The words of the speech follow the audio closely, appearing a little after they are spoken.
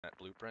that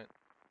blueprint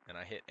and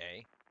I hit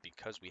A,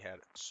 because we had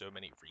so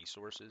many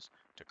resources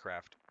to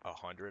craft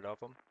 100 of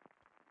them,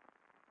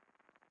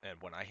 and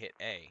when I hit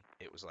A,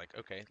 it was like,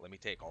 okay, let me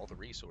take all the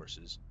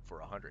resources for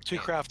 100 To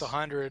craft cannons.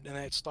 100, and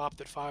then it stopped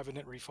at 5 and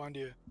didn't refund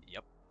you.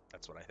 Yep,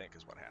 that's what I think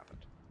is what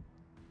happened.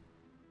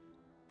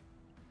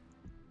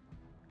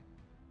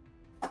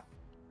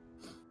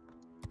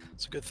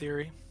 It's a good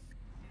theory.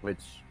 Which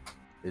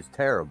is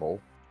terrible.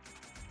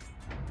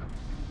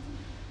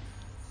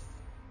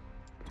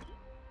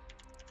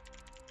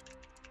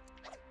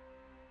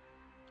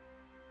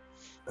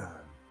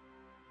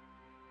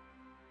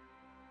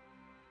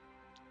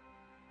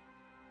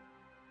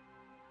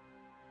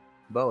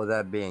 But with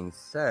that being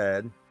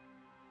said,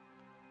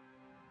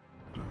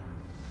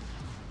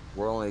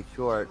 we're only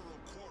short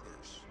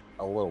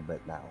a little bit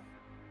now.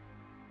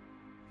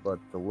 But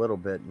the little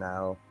bit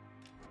now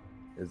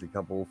is a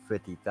couple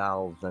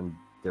 50,000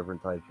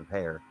 different types of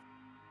hair.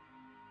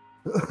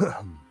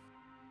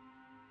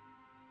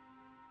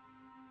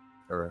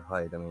 Or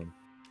height, I mean.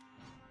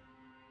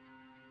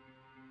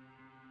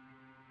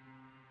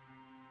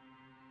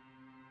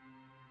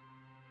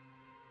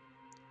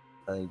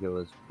 I think it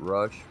was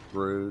rush,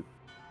 root,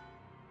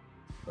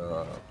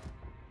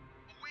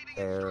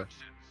 hair,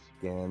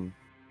 skin,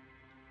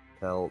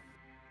 pelt.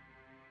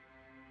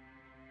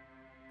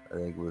 I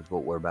think it was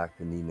what we're back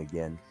to needing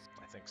again.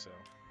 I think so.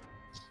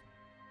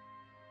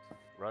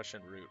 Rush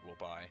and root will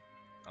buy.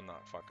 I'm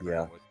not fucking Yeah.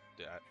 around with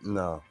that.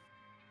 No.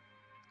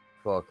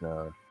 Fuck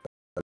no.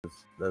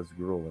 That's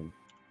grueling.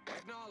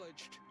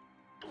 Acknowledged.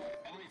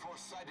 Enemy force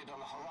sighted on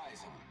the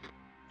horizon.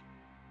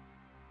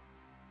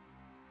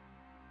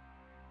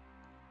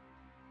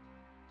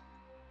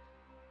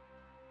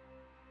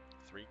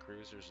 Three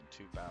cruisers and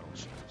 2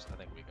 battleships. I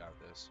think we got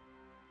this.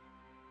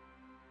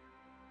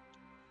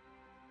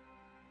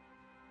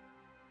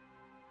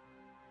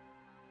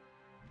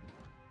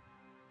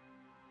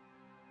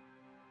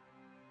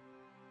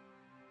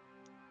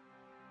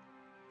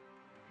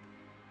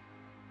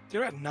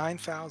 They're at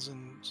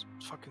 9,000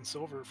 fucking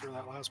silver for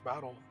that last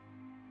battle.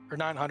 Or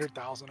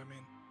 900,000, I mean.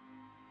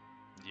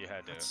 You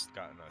had to That's- have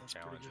gotten a that's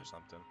pretty challenge or good.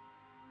 something.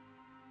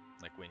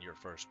 Like win your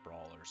first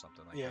brawl or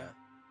something like Yeah.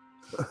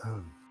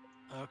 that.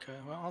 Okay,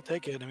 well, I'll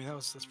take it. I mean,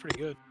 that's pretty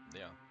good.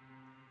 Yeah.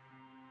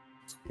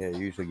 Yeah, it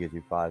usually gives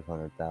you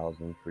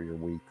 500,000 for your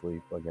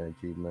weekly fucking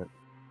achievement.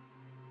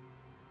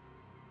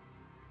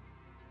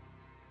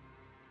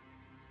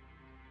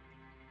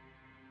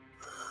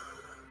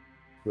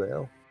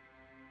 Well,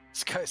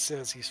 This guy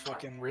says he's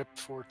fucking ripped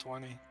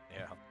 420.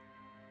 Yeah.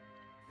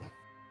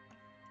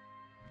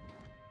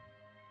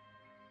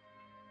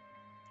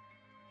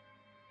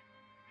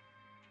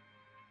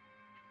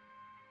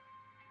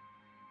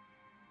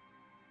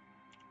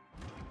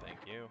 Thank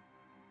you.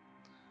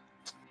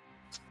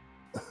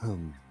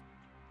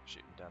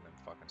 Shooting down them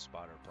fucking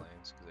spotter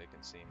planes because they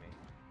can see me.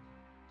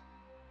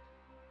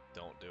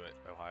 Don't do it,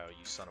 Ohio,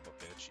 you son of a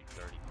bitch, you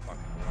dirty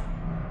fucking whore.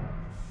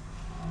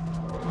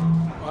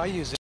 Well, I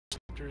use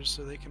interceptors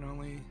so they can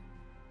only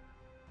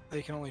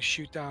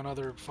shoot down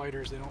other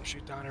fighters. They don't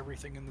shoot down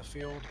everything in the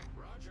field.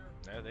 Roger.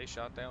 No, they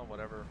shot down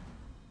whatever.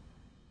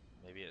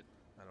 Maybe it,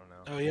 I don't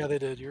know. Oh yeah, they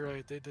did. You're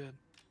right, they did.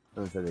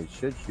 I said they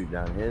should shoot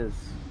down his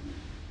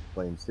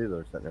planes too.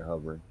 They're sitting there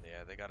hovering.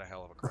 Yeah, they got a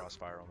hell of a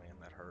crossfire on me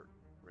and that hurt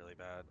really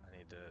bad. I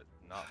need to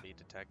not be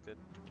detected.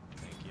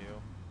 Thank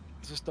you.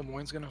 Is this Des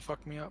Moines gonna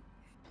fuck me up?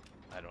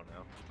 I don't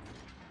know.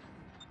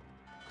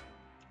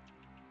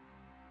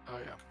 Oh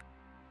yeah.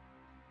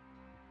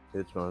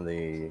 It's one of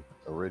the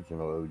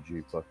original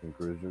OG fucking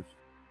cruisers.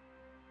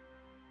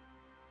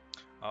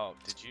 Oh,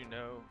 did you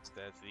know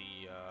that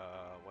the,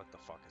 what the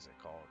fuck is it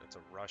called? It's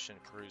a Russian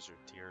cruiser,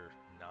 tier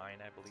 9,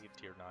 I believe,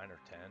 tier 9 or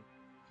 10.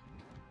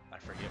 I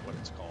forget what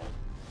it's called,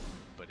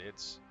 but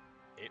it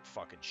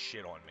fucking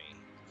shit on me,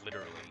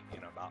 literally,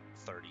 in about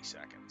 30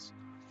 seconds.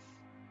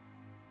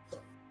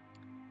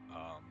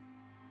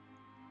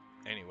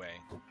 Anyway,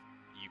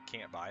 you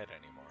can't buy it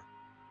anymore.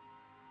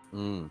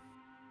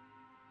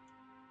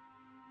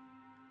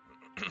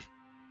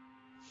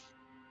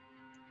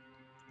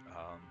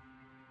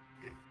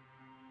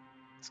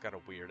 It's got a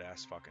weird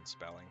ass fucking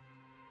spelling.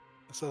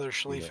 This other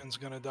Schlieffen's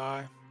gonna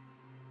die.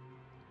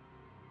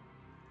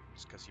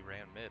 Just because he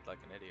ran mid like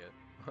an idiot.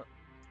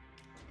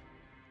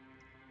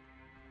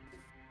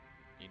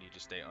 You need to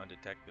stay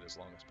undetected as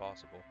long as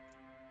possible.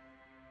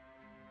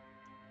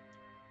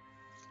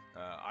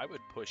 I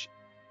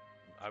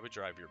would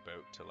drive your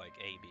boat to like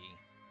AB.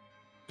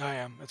 I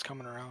am. It's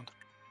coming around.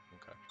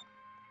 Okay.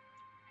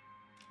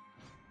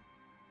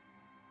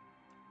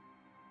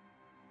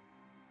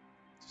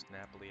 Does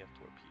Napoli have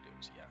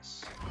torpedoes?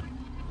 Yes.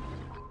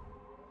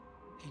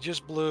 He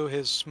just blew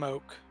his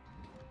smoke.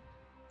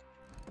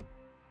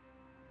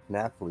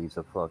 Napoli's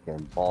a fucking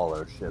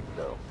baller ship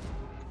though.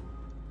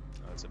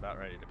 Oh, it's about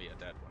ready to be a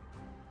dead one.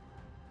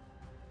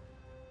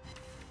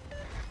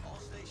 All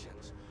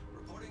stations,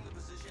 reporting the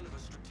position of a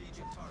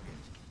strategic target.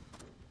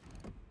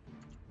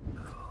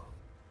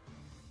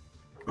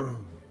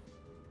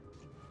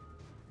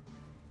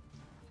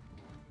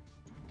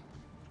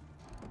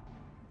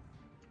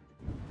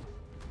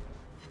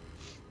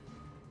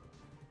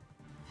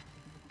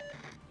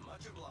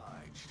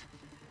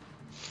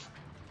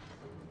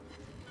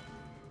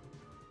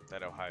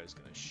 that Ohio's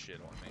gonna shit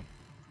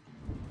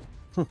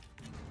on me.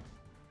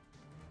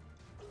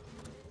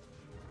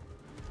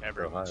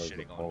 Everyone's Ohio's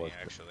shitting a on me, bullet.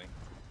 actually.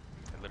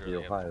 I The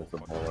literally have Ohio's full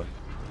a fucking bullet. team.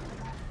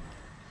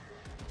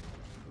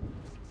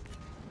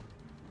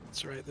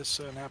 That's right. This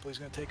Napoli's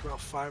going to take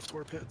about 5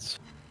 torpedoes.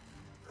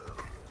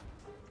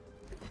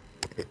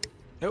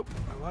 Nope,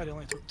 I lied. He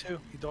only took 2.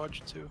 He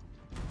dodged 2.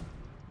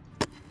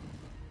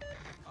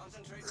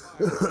 Concentrate fire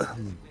on the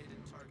designated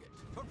target.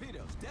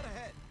 Torpedoes, dead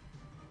ahead.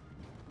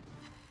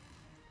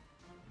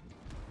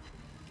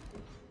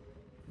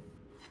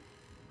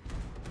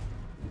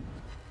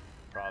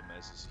 Problem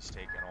is he's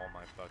taking all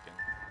my fucking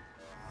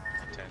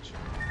attention.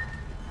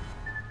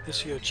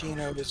 This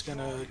Yoshino is going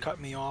to cut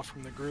me off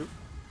from the group.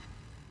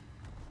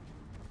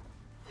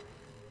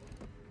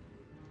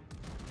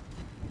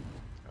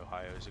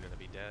 Ohio's gonna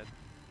be dead.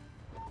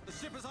 The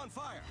ship is on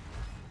fire.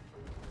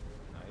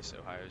 Nice,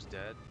 Ohio's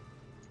dead.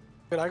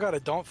 But I got a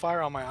don't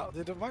fire on my out.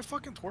 Did my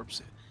fucking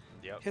torps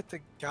Yep. hit the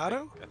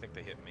Gato? I think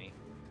they hit me.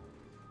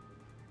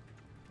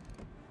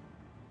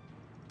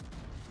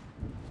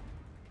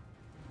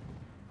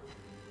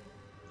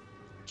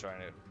 I'm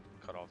trying to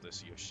cut off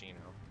this Yoshino.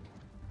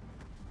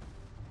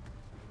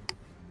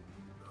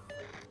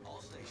 All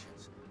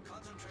stations,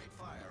 concentrate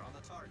fire on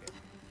the target.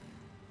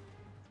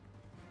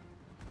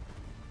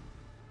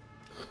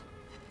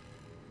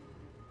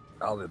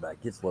 I'll be back.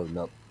 It's loading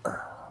up.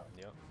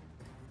 Yep.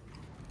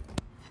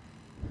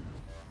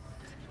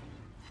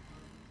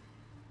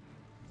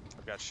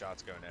 I've got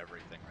shots going to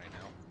everything right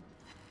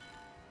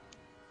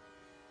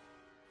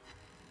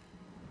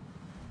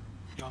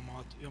now.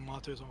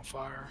 Yamato's on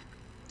fire.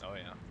 Oh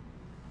yeah.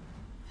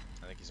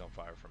 I think he's on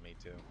fire for me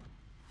too.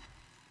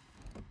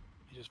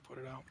 He just put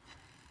it out.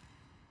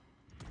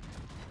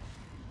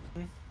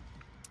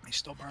 He's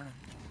still burning.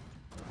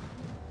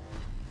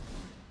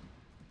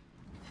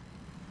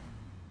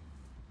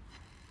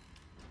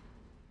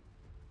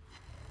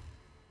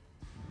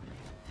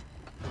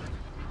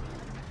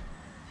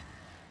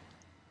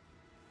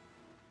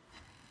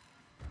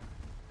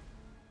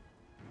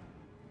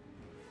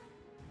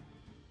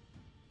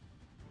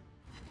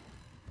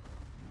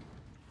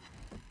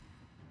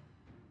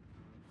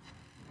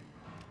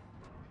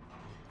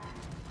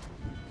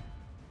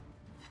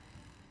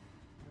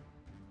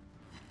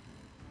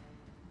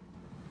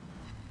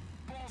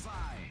 Bullseye.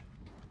 I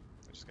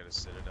just got a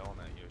Citadel on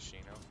that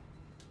Yoshino.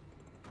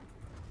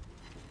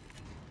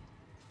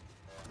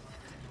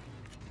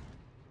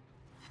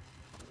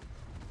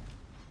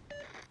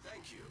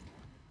 Thank you.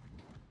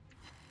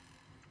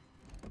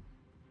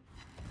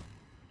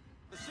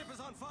 The ship is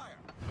on fire.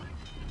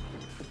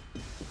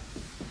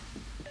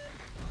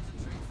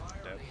 Concentrate fire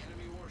on Dead. the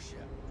enemy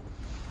warship.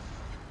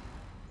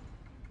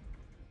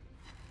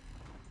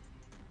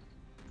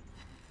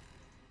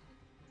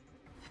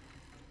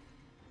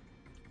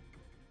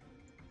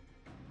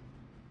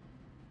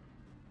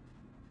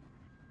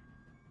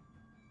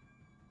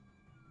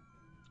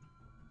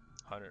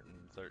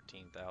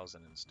 $113,000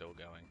 and still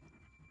going.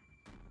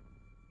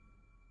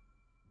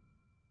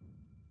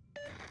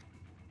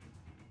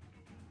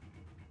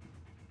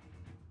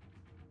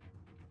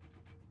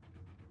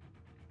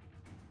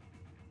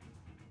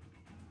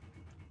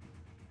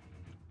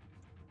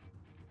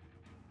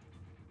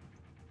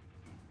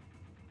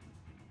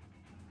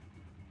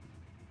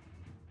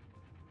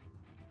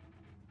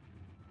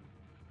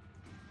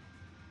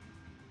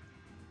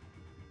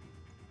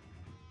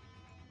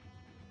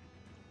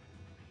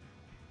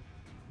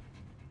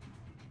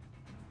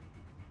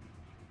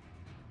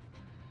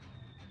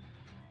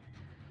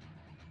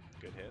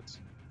 Good hits.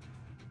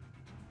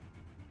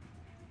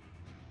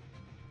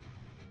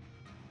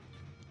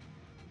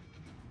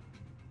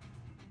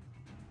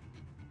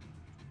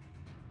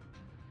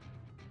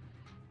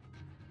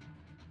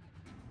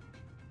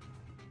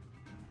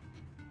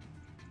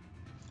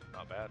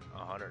 Not bad.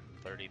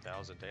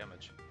 130,000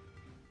 damage.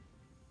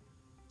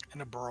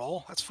 In a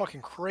brawl? That's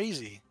fucking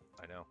crazy.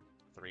 I know.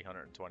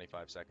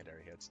 325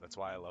 secondary hits. That's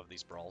why I love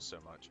these brawls so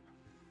much.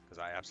 Because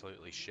I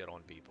absolutely shit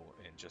on people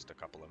in just a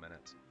couple of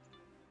minutes.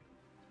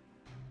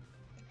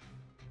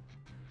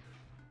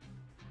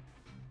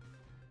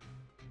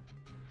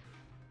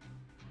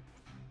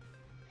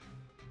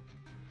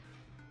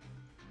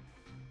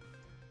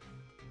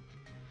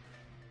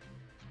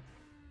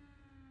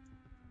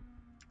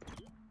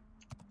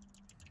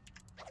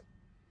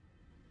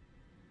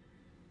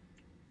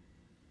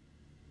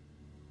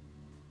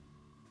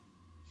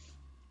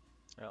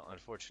 Well,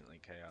 unfortunately,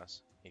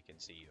 Chaos, he can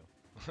see you.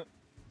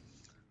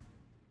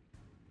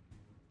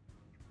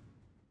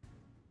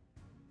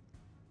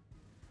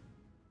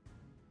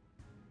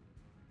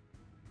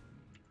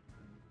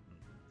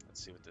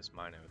 Let's see what this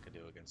Mino can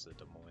do against the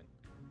Des Moines.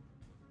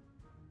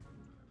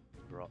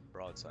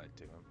 Broadside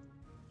to him.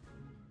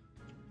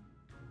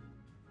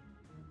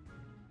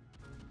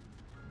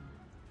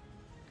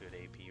 Good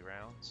AP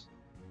rounds.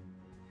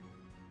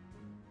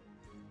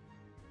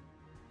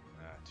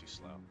 Ah, too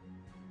slow.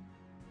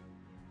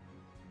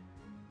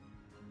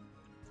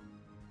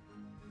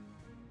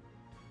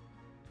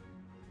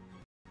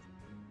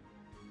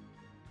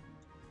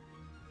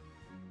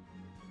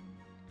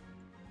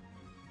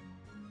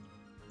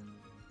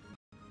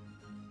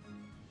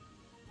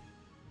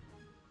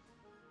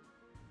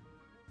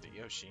 The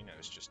Yoshino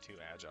is just too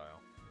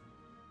agile.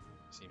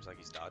 Seems like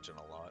he's dodging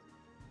a lot.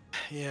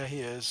 Yeah,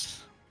 he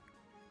is.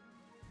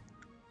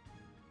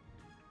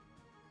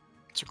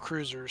 It's a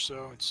cruiser,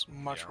 so it's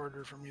much Yeah.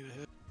 harder for me to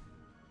hit.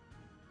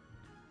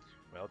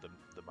 Well, the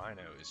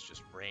Mino is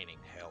just raining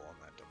hell on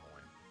that Des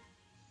Moines.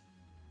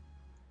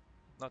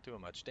 Not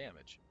doing much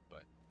damage,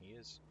 but he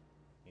is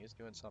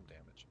doing some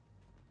damage.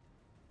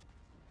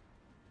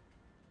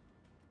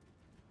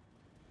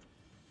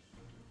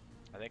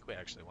 I think we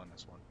actually won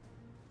this one.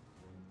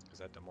 Because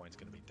that Des Moines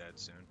going to be dead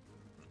soon.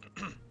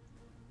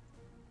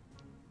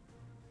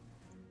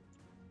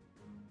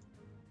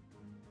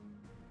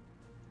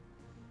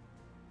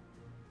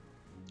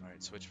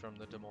 Alright, switch from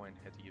the Des Moines,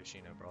 hit the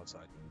Yoshino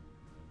broadside.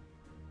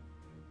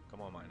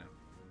 Come on, Mino.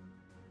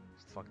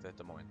 Fuck that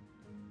Des Moines.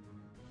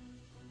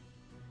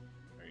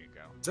 There you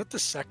go. Is that the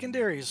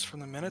secondaries from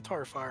the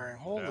Minotaur firing?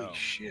 Holy No.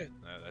 shit.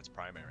 No, that's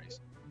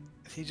primaries.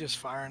 He just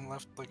firing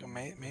left like a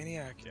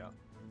maniac. Yeah.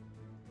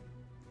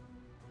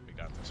 We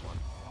got this one.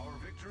 Our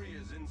victory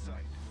is in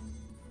sight.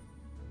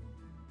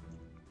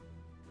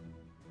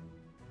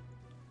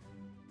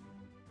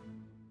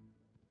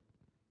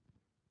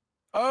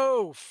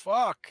 Oh,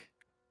 fuck.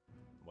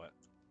 What?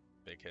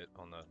 Big hit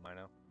on the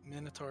Mino?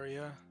 Minotaur,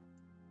 yeah.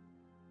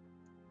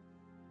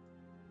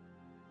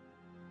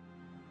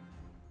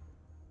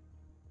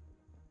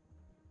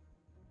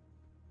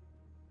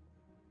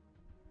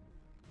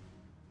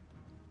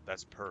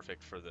 That's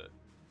perfect for the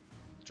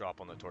drop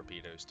on the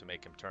torpedoes to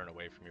make him turn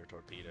away from your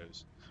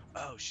torpedoes.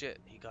 Oh shit,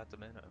 he got the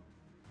minnow.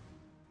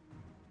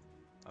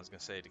 I was gonna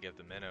say to give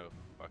the minnow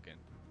fucking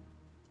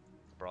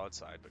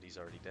broadside, but he's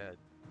already dead.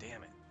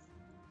 Damn it.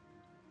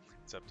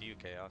 It's up to you,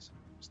 Chaos.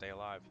 Stay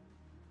alive.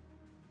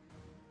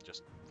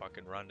 Just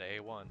fucking run to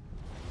A1.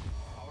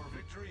 Our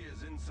victory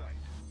is in sight.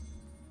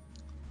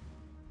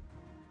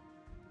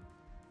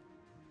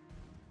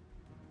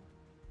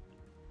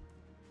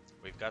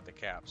 We've got the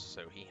caps,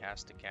 so he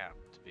has to cap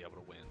to be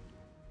able to win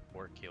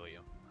or kill you.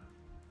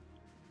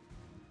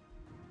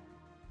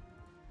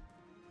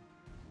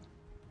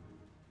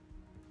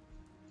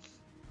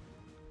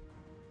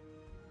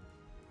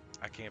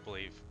 I can't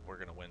believe we're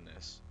gonna win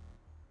this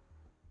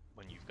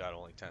when you've got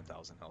only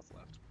 10,000 health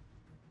left.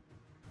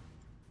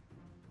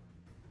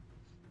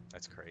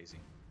 That's crazy.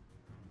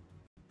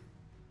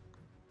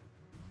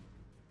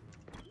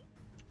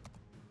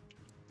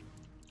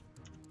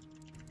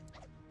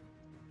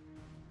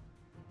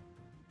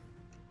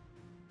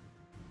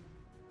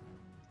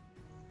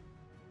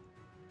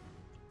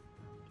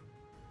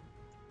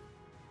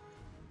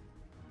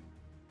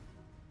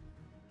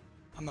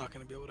 I'm not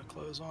going to be able to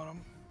close on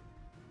him.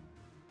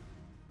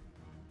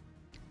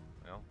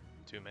 Well,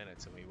 2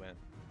 minutes and we win.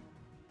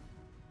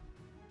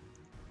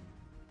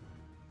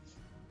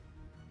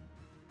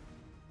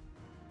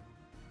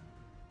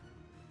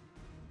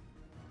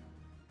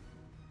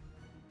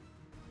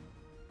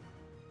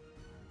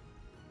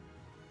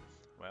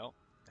 Well,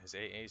 his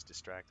AA's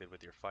distracted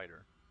with your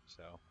fighter,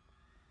 so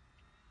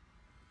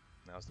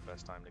now's the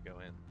best time to go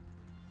in.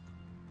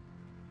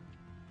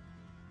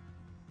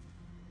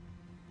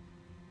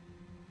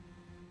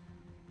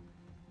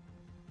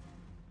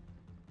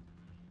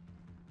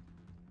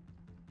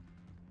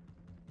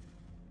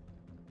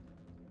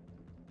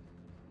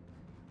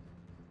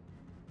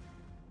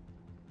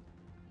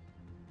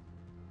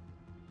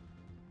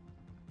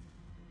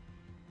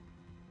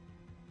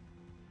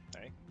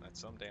 Hey, that's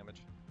some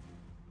damage.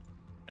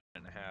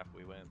 1.5,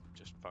 we win.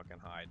 Just fucking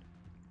hide.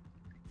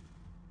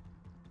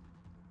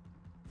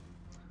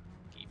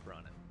 Keep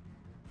running.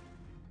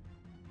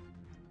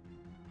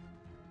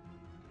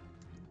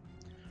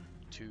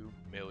 $2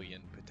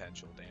 million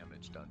potential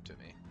damage done to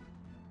me.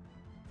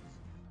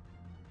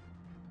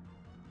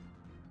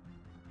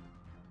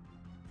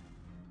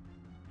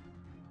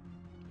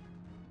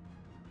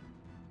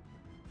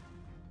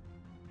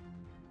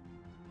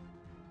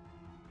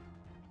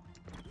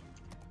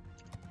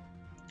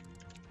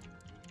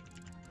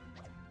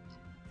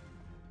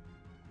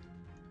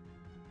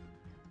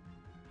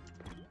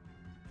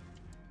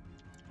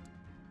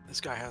 This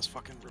guy has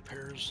fucking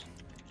repairs.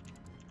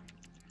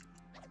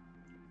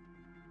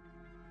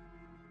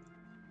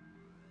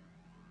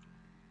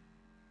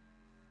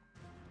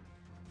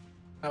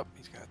 Oh,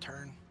 he's gonna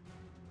turn.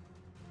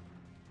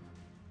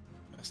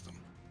 Missed him.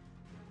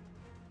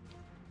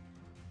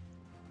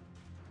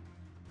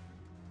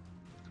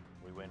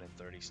 We win in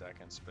 30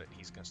 seconds, but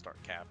he's gonna start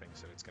capping,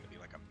 so it's gonna be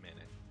like a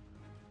minute.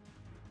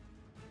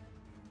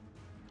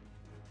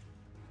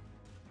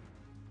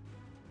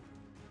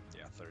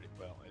 Yeah, 30.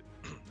 Well,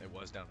 it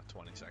was down to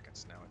 20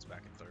 seconds. Now it's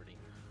back at 30.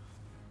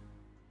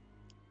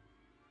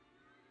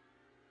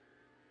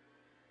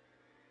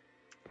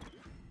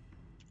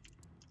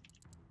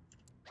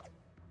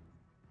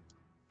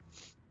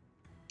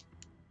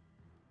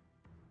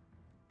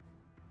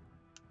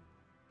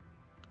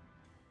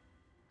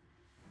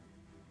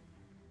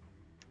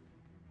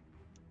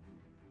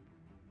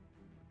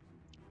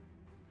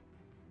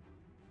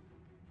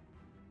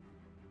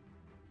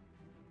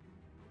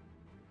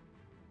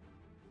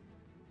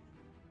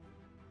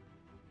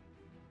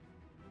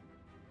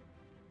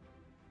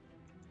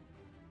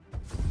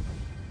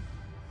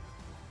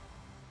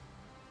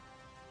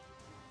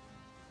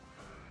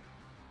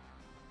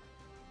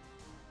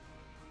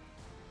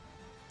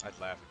 I'd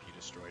laugh if you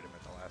destroyed him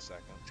at the last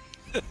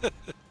second.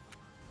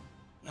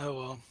 Oh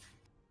well.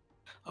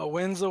 A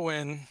win's a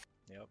win.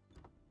 Yep.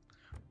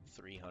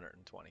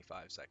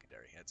 325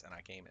 secondary hits, and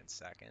I came in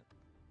second.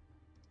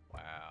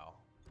 Wow.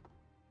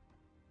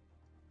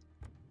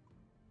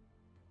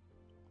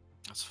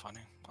 That's funny.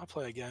 I'll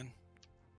play again.